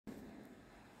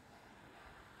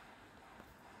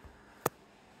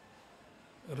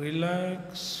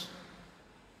Relax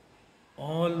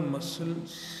all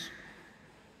muscles.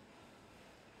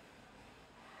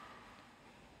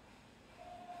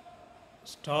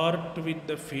 Start with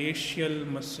the facial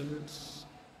muscles.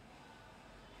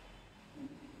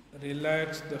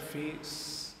 Relax the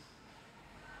face,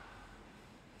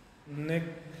 neck,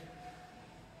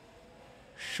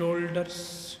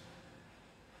 shoulders,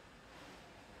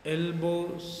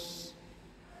 elbows,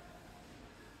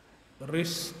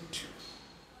 wrist,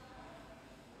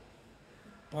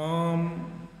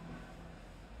 palm,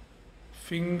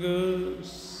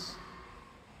 fingers,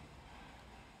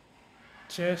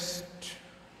 chest,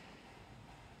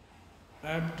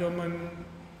 abdomen,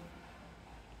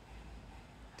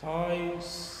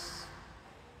 thighs,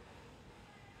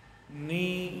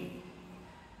 knee,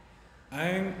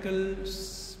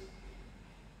 ankles,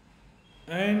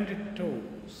 and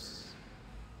toes.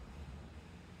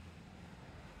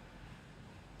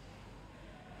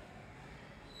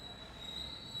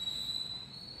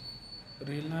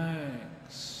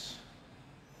 Relax.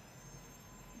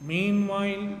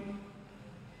 Meanwhile,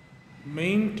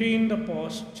 maintain the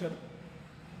posture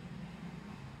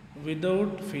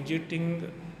without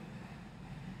fidgeting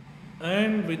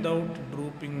and without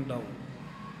drooping down.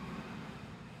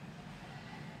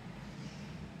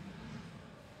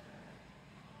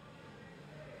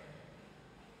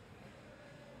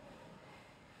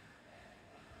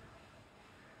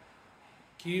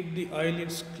 Keep the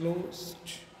eyelids closed.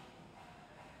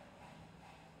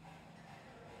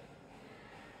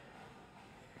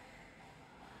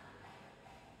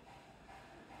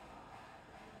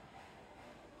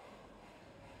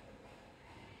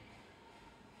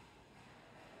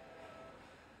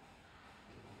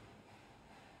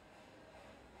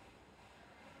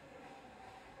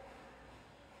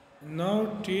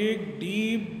 Now take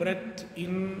deep breath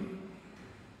in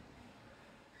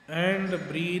and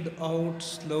breathe out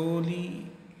slowly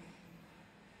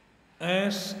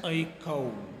as I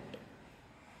count.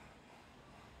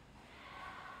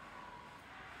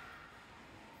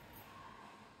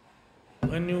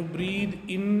 When you breathe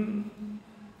in,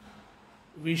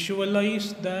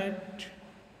 visualize that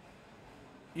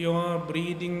you are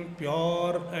breathing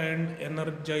pure and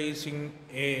energizing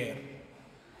air.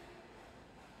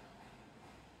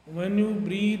 When you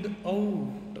breathe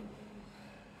out,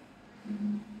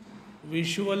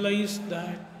 visualize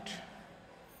that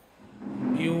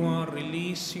you are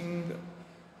releasing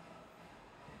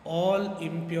all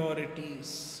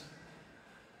impurities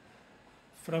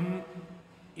from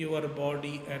your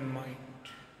body and mind.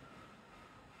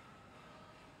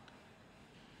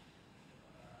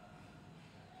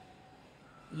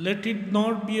 Let it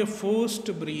not be a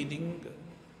forced breathing.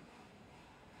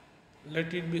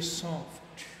 Let it be soft.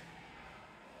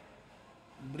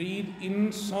 Breathe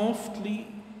in softly,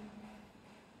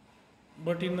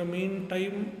 but in the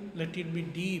meantime, let it be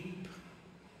deep.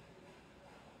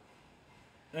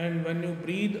 And when you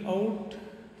breathe out,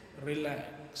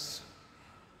 relax.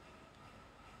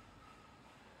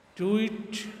 Do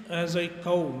it as I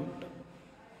count.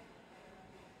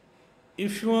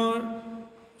 If you are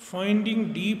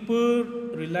finding deeper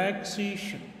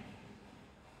relaxation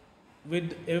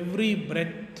with every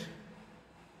breath,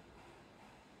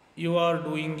 you are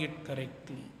doing it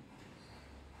correctly.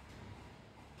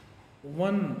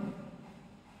 1.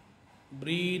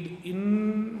 Breathe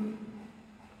in,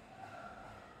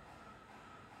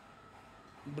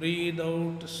 breathe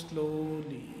out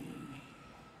slowly.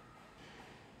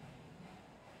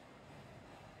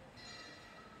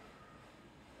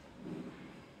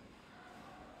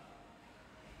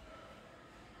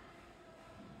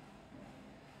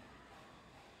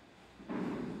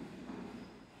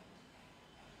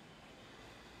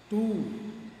 2.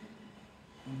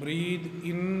 Breathe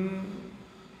in,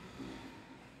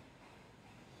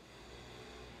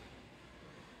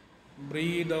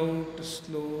 breathe out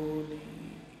slowly.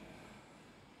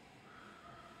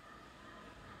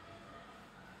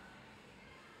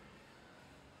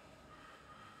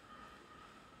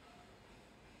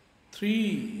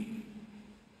 3.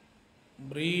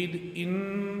 Breathe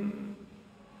in,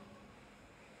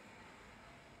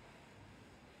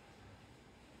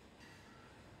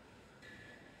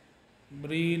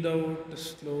 breathe out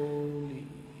slowly.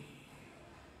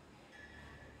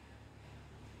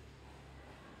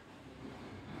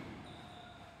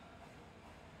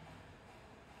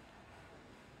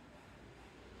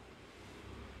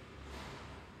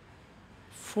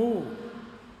 4.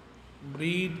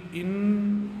 Breathe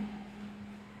in,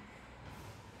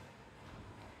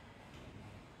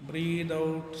 breathe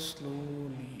out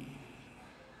slowly.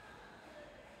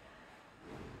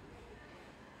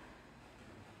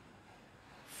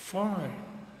 5.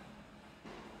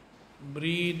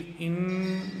 Breathe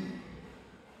in.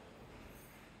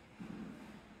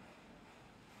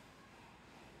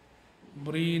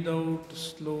 Breathe out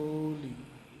slowly.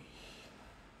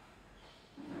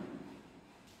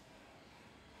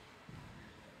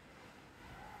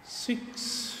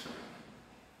 Six.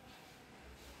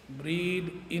 Breathe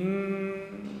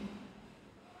in.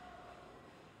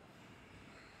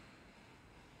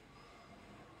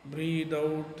 Breathe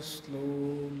out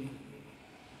slowly.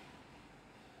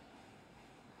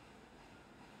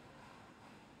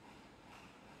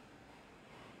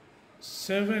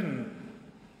 Seven.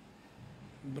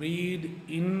 Breathe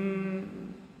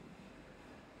in.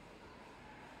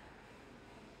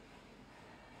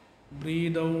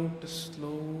 Breathe out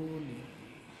slowly.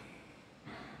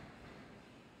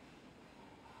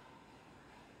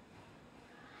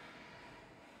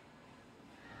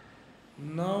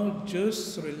 Now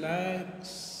just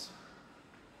relax.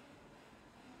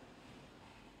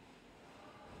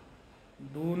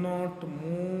 Do not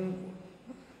move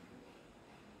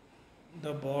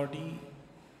the body.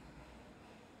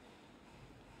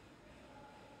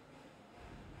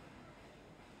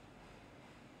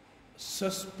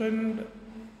 Suspend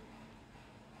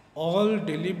all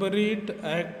deliberate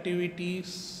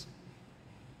activities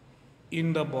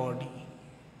in the body.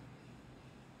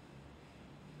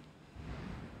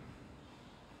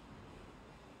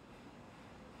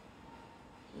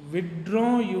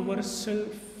 Withdraw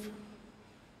yourself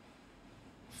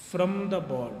from the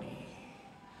body.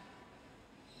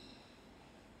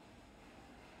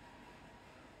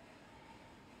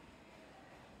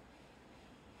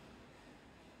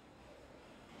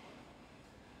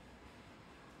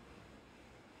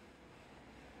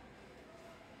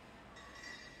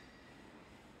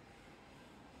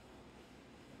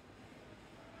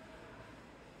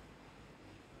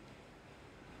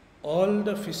 All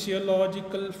the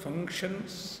physiological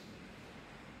functions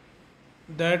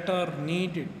that are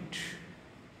needed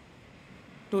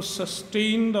to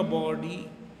sustain the body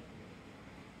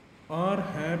are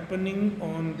happening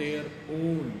on their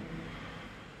own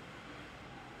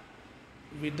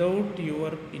without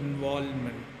your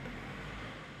involvement,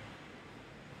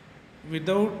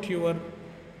 without your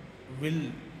will.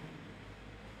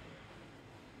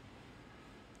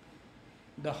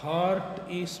 The heart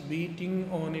is beating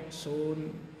on its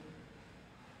own.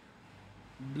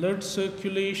 Blood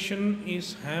circulation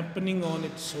is happening on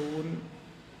its own.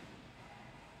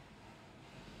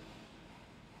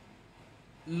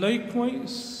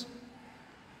 Likewise,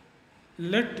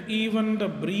 let even the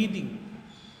breathing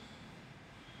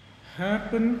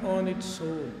happen on its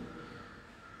own.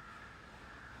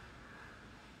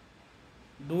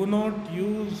 Do not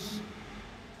use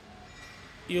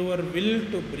your will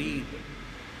to breathe.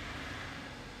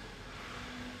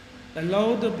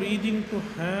 Allow the breathing to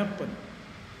happen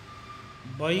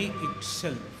by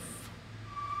itself.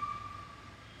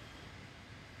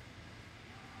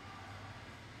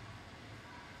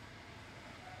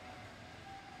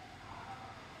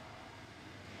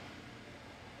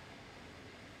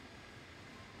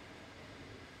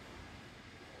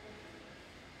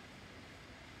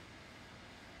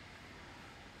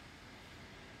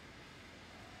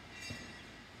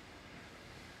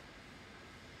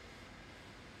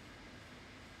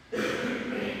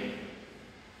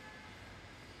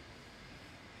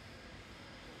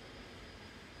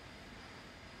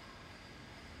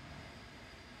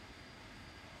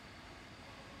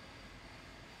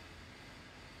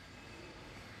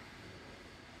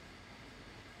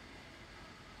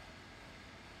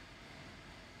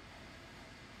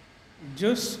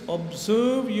 Just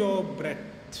observe your breath.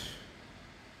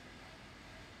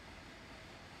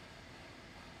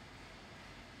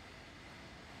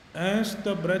 As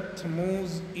the breath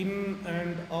moves in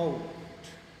and out,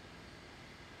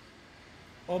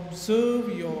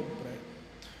 observe your breath.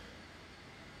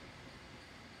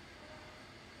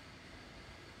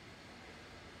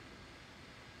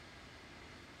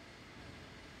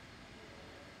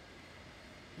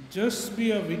 Just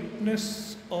be a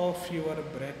witness of your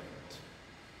breath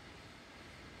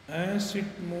as it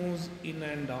moves in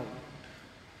and out.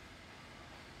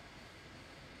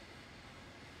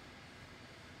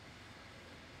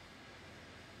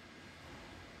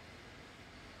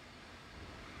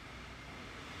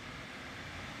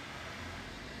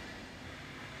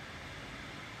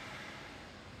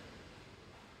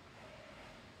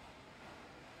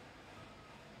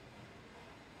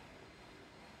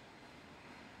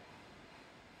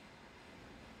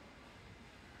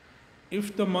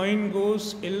 If the mind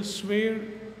goes elsewhere,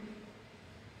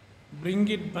 bring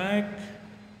it back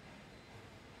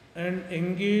and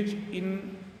engage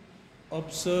in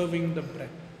observing the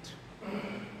breath.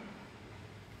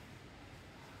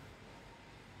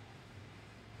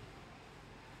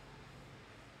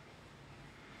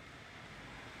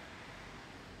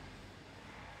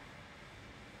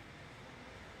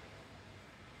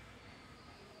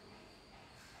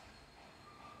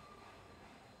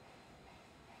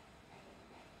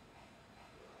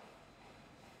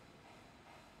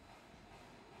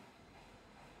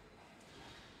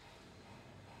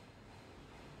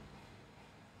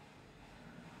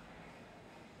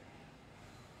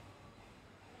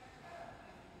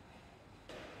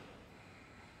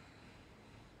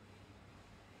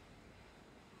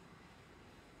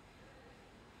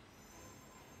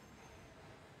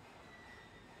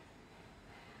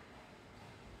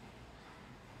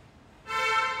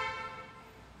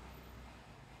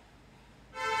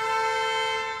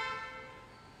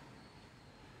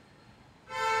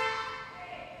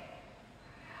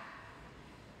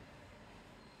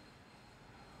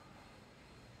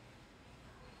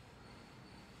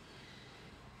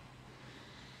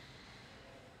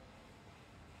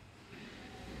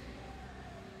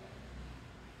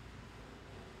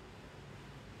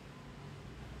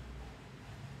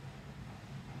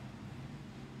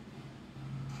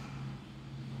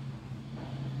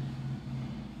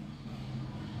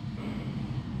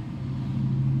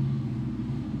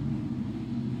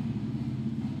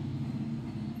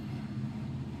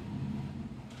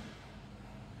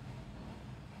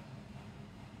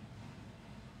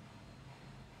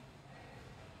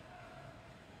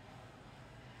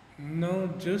 Now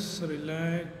just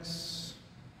relax.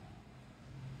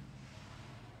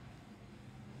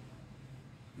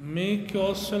 Make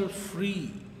yourself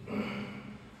free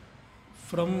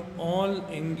from all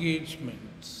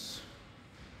engagements.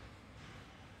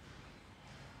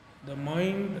 The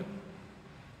mind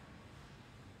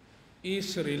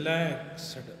is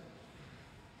relaxed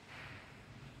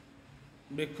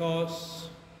because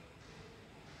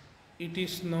it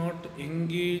is not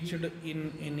engaged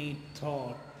in any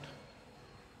thought.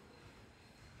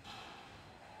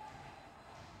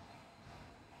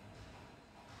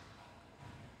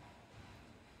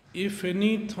 If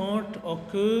any thought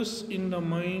occurs in the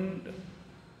mind,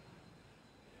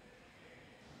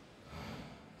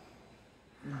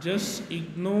 just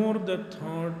ignore the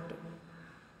thought.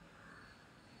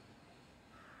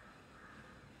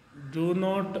 Do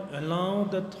not allow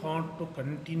the thought to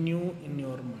continue in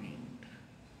your mind.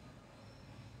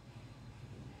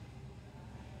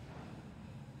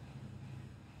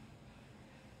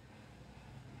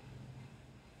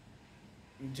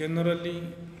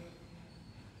 Generally,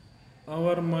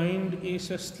 our mind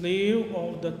is a slave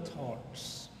of the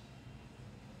thoughts.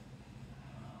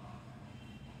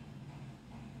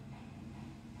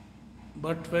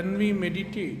 But when we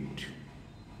meditate,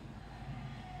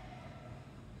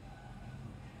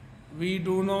 we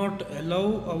do not allow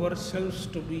ourselves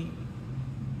to be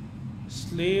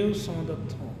slaves of the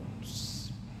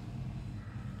thoughts.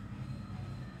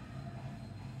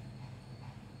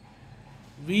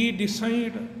 We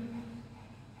decide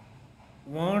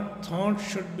what thought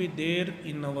should be there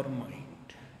in our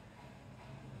mind.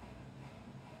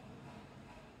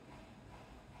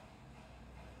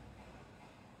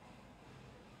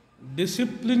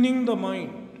 Disciplining the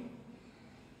mind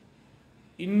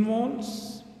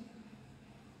involves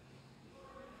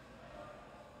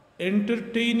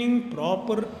entertaining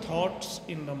proper thoughts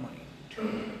in the mind.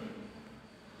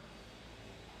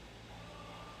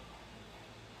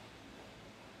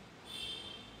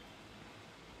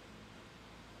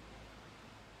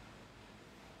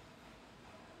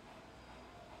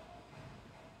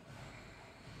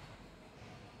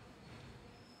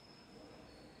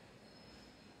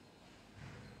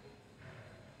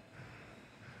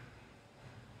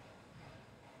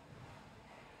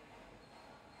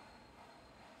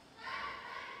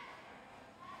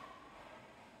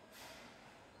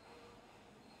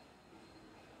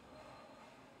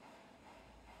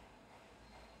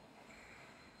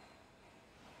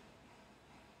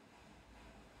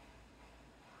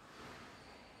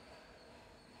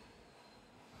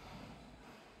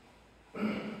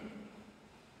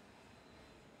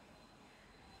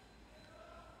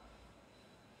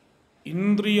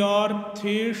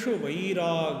 Indriyartheshu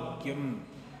vairagyam.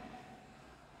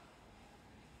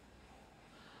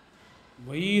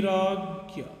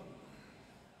 Vairagya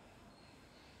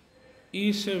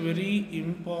is a very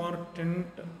important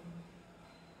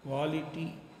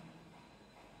quality.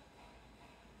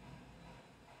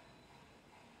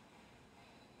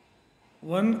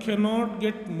 One cannot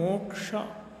get moksha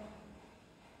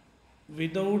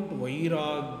without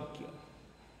vairagya.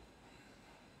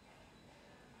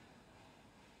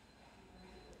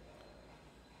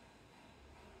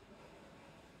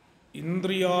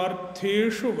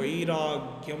 Indriyartheshu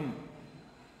vairagyam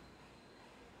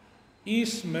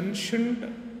is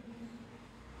mentioned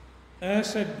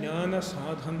as a jnana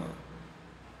sadhana.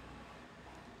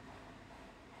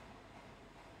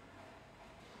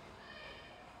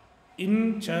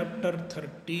 In chapter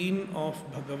 13 of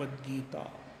Bhagavad Gita.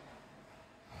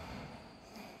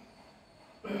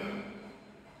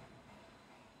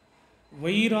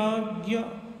 Vairagya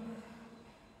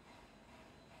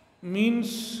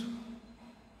means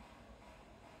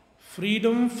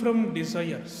freedom from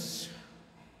desires,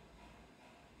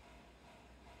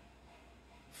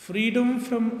 freedom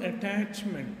from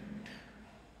attachment,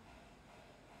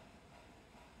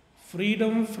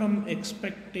 freedom from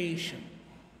expectation,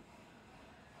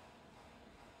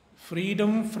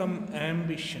 freedom from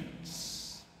ambitions.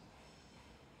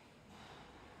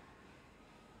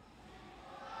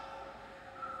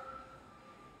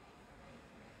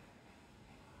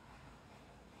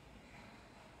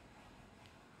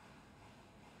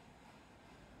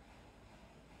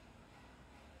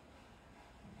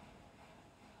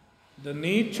 The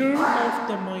nature of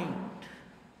the mind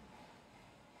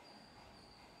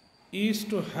is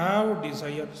to have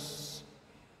desires,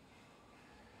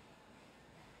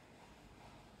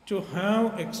 to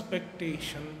have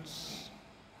expectations,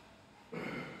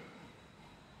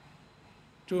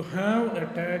 to have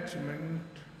attachment,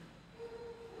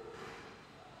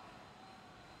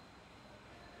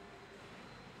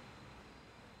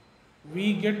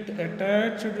 We get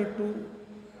attached to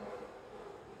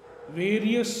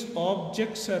various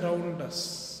objects around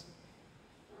us.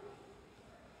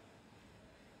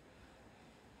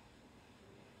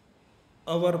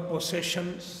 Our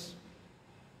possessions,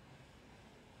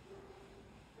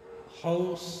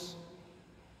 house,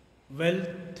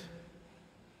 wealth,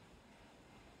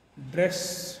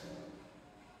 dress,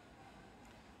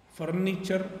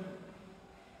 furniture,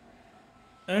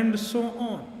 and so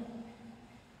on.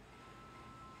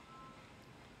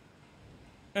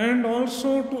 And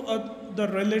also to the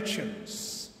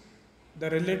relations, the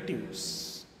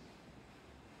relatives.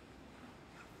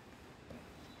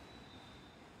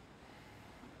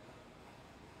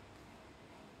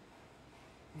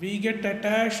 We get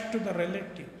attached to the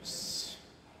relatives.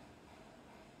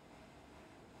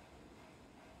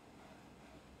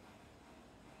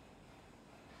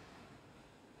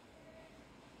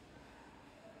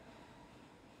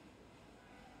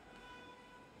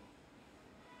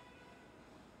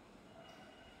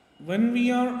 When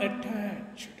we are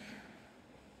attached,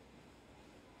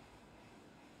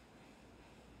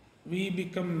 we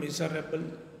become miserable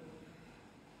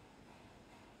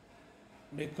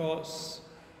because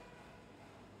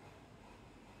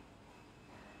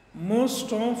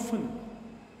most often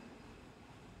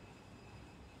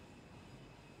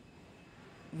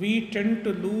we tend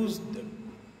to lose them.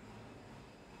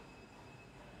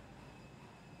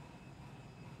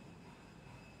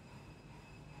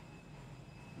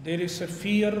 There is a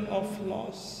fear of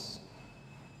loss.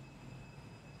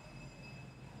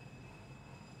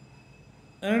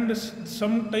 And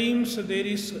sometimes there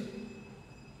is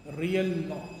real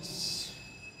loss.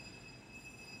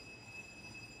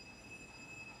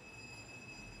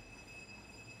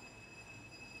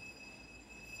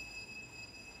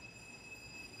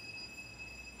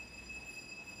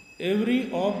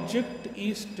 Every object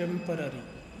is temporary.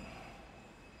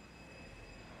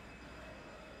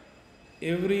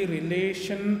 Every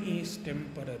relation is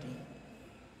temporary.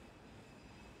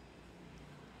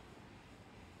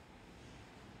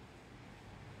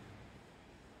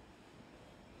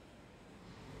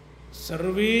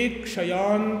 Sarve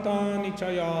kshayantani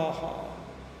chayaha.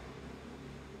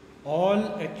 All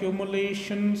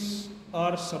accumulations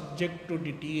are subject to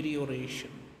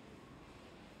deterioration.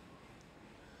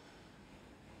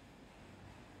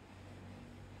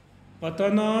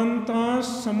 Patananta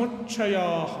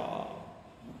samuchayaha.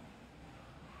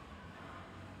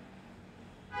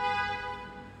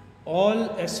 All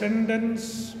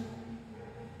ascendance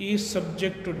is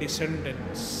subject to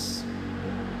descendance.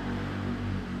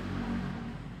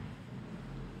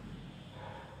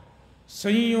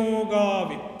 Sanyoga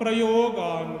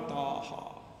viprayogantaha.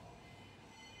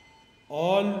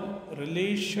 All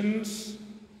relations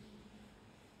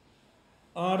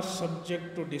are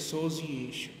subject to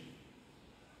dissociation.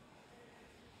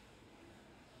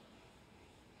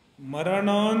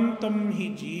 Maranantam hi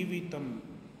jeevitam.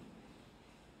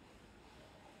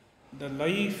 The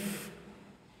life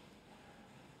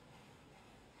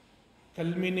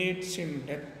culminates in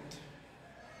death.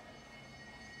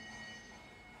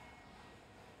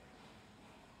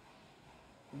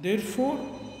 Therefore,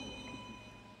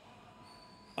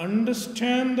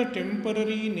 understand the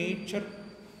temporary nature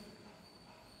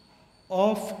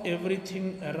of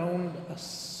everything around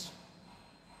us.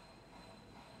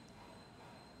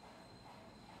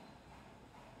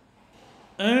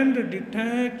 And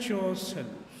detach yourself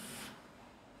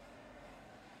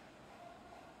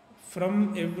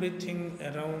from everything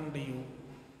around you.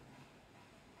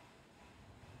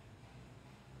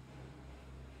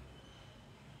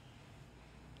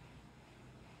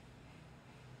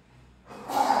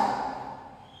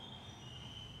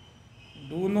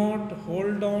 Do not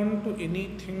hold on to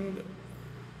anything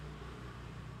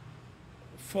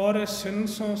for a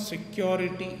sense of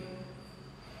security.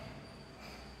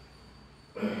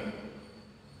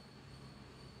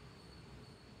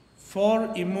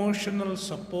 For emotional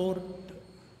support.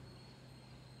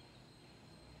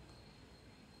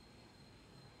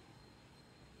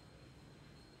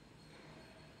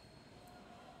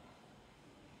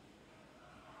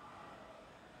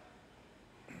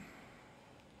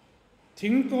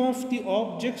 Think of the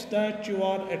objects that you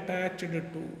are attached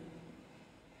to.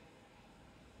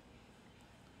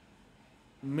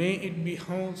 May it be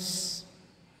house,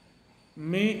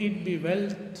 may it be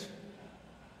wealth,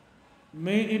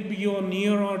 may it be your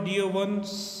near or dear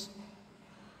ones,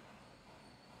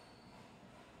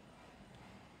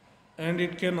 and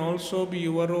it can also be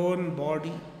your own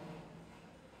body.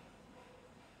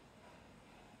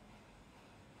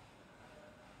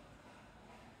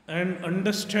 And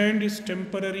understand its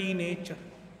temporary nature.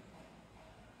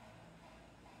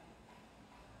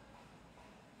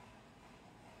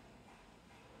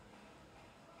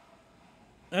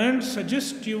 and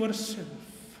suggest yourself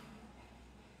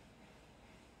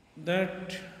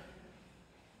that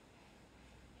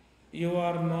you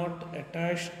are not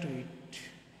attached to it.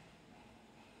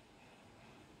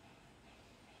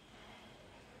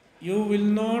 You will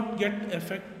not get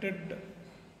affected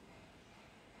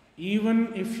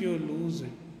even if you lose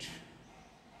it.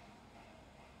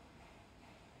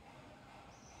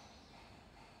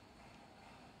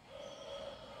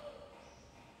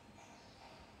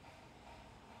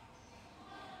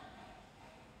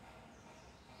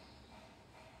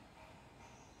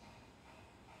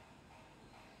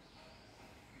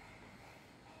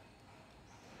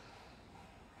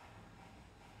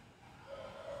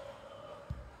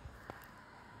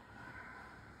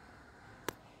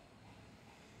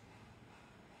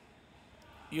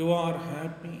 You are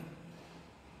happy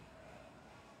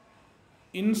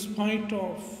in spite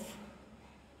of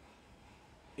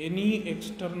any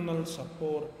external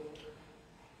support.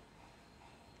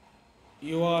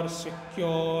 You are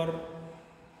secure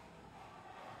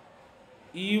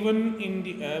even in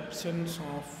the absence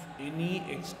of any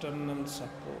external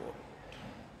support.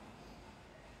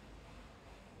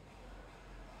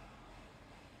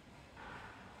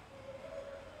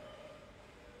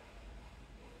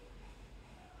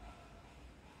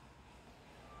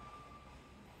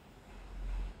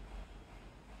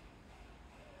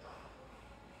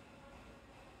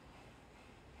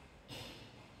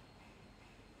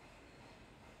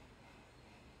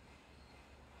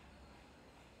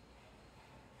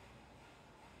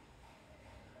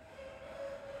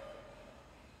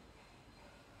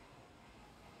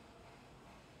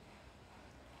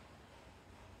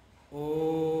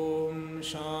 Om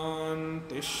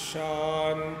Shanti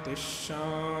Shanti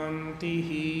Shanti.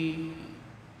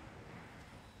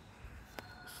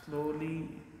 Slowly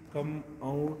come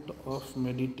out of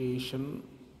meditation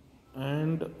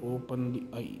and open the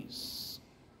eyes.